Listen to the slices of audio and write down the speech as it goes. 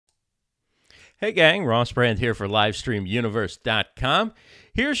Hey gang, Ross Brand here for LivestreamUniverse.com.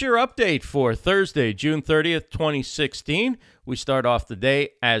 Here's your update for Thursday, June 30th, 2016. We start off the day,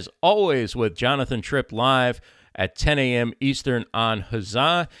 as always, with Jonathan Tripp live at 10 a.m. Eastern on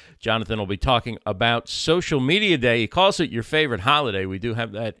Huzzah. Jonathan will be talking about Social Media Day. He calls it your favorite holiday. We do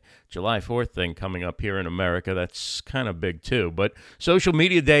have that July 4th thing coming up here in America. That's kind of big too. But Social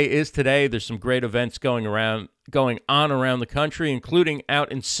Media Day is today. There's some great events going on around the country, including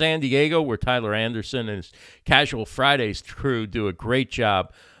out in San Diego, where Tyler Anderson and his Casual Fridays crew do a great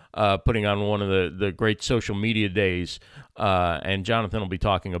job putting on one of the great social media days. And Jonathan will be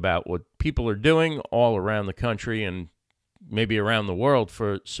talking about what people are doing all around the country and maybe around the world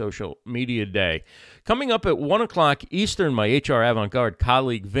for Social Media Day. Coming up at 1 o'clock Eastern, my HR Avant-Garde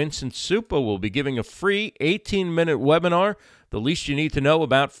colleague Vincent Supa will be giving a free 18-minute webinar, The Least You Need to Know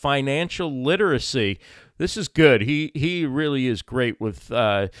About Financial Literacy. This is good. He really is great with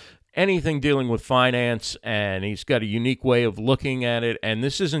anything dealing with finance, and he's got a unique way of looking at it. And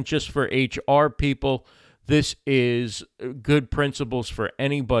this isn't just for HR people. This is good principles for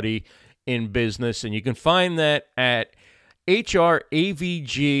anybody in business, and you can find that at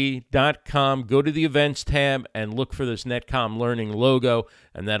hravg.com. Go to the events tab and look for this Netcom Learning logo,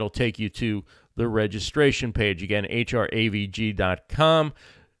 and that'll take you to the registration page. Again, hravg.com,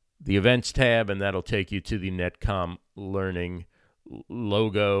 the events tab, and that'll take you to the Netcom Learning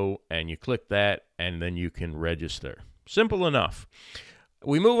logo, and you click that, and then you can register. Simple enough.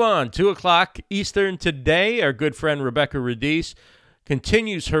 We move on. 2 o'clock Eastern today. Our good friend Rebecca Radice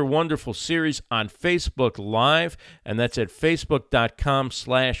continues her wonderful series on Facebook Live, and that's at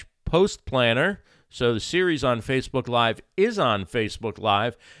facebook.com/postplanner. So the series on Facebook Live is on Facebook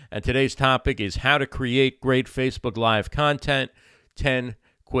Live, and today's topic is how to create great Facebook Live content, 10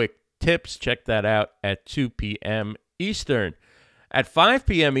 quick tips. Check that out at 2 p.m. Eastern. At 5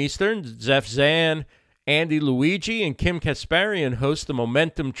 p.m. Eastern, Zeph Zan, Andy Luigi, and Kim Kasparian host the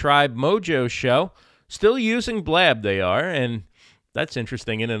Momentum Tribe Mojo show. Still using Blab, they are, and that's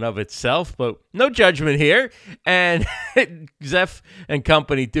interesting in and of itself, but no judgment here. And Zeph and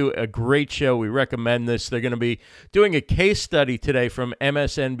company do a great show. We recommend this. They're going to be doing a case study today from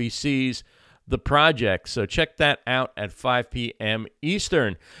MSNBC's The Project, so check that out at 5 p.m.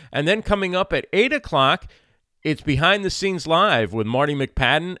 Eastern. And then coming up at 8 o'clock, it's Behind the Scenes Live with Marty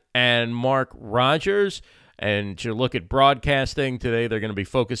McPadden and Mark Rogers. And to look at broadcasting today, they're going to be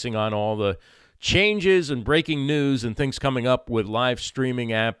focusing on all the changes and breaking news and things coming up with live streaming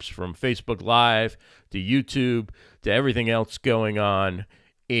apps, from Facebook Live to YouTube to everything else going on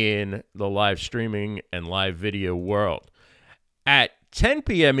in the live streaming and live video world. At 10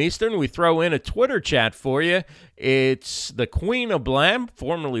 p.m. Eastern, we throw in a Twitter chat for you. It's the Queen of Blab,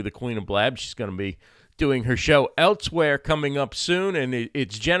 formerly the Queen of Blab. She's going to be doing her show elsewhere coming up soon, and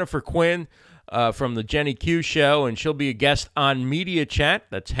it's Jennifer Quinn from the Jenny Q Show, and she'll be a guest on Media Chat.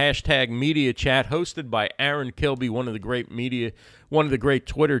 That's hashtag Media Chat, hosted by Aaron Kilby, one of the great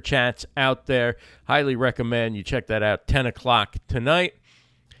Twitter chats out there. Highly recommend you check that out. 10 o'clock tonight,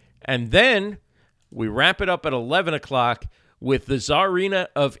 and then we wrap it up at 11 o'clock with the Czarina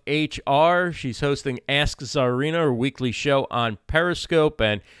of HR. She's hosting Ask Czarina, her weekly show on Periscope,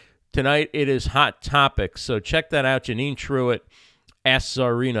 and tonight it is Hot Topics, so check that out. Janine Truitt, Ask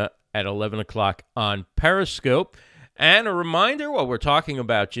Czarina at 11 o'clock on Periscope. And a reminder, while we're talking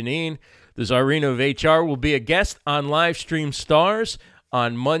about Janine, the Czarina of HR will be a guest on Livestream Stars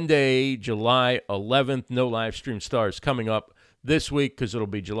on Monday, July 11th. No Livestream Stars coming up this week because it'll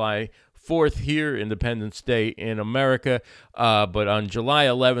be July 4th here, Independence Day in America. But on July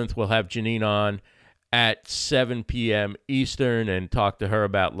 11th, we'll have Janine on at 7 p.m. Eastern and talk to her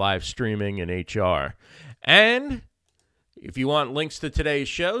about live streaming and HR. And if you want links to today's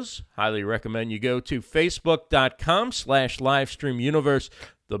shows, highly recommend you go to facebook.com/livestreamuniverse.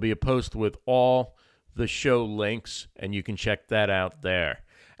 There'll be a post with all the show links, and you can check that out there.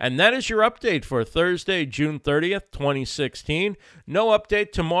 And that is your update for Thursday, June 30th, 2016. No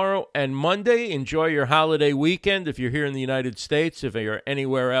update tomorrow and Monday. Enjoy your holiday weekend if you're here in the United States. If you're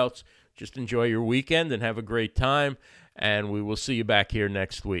anywhere else, just enjoy your weekend and have a great time, and we will see you back here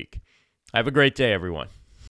next week. Have a great day, everyone.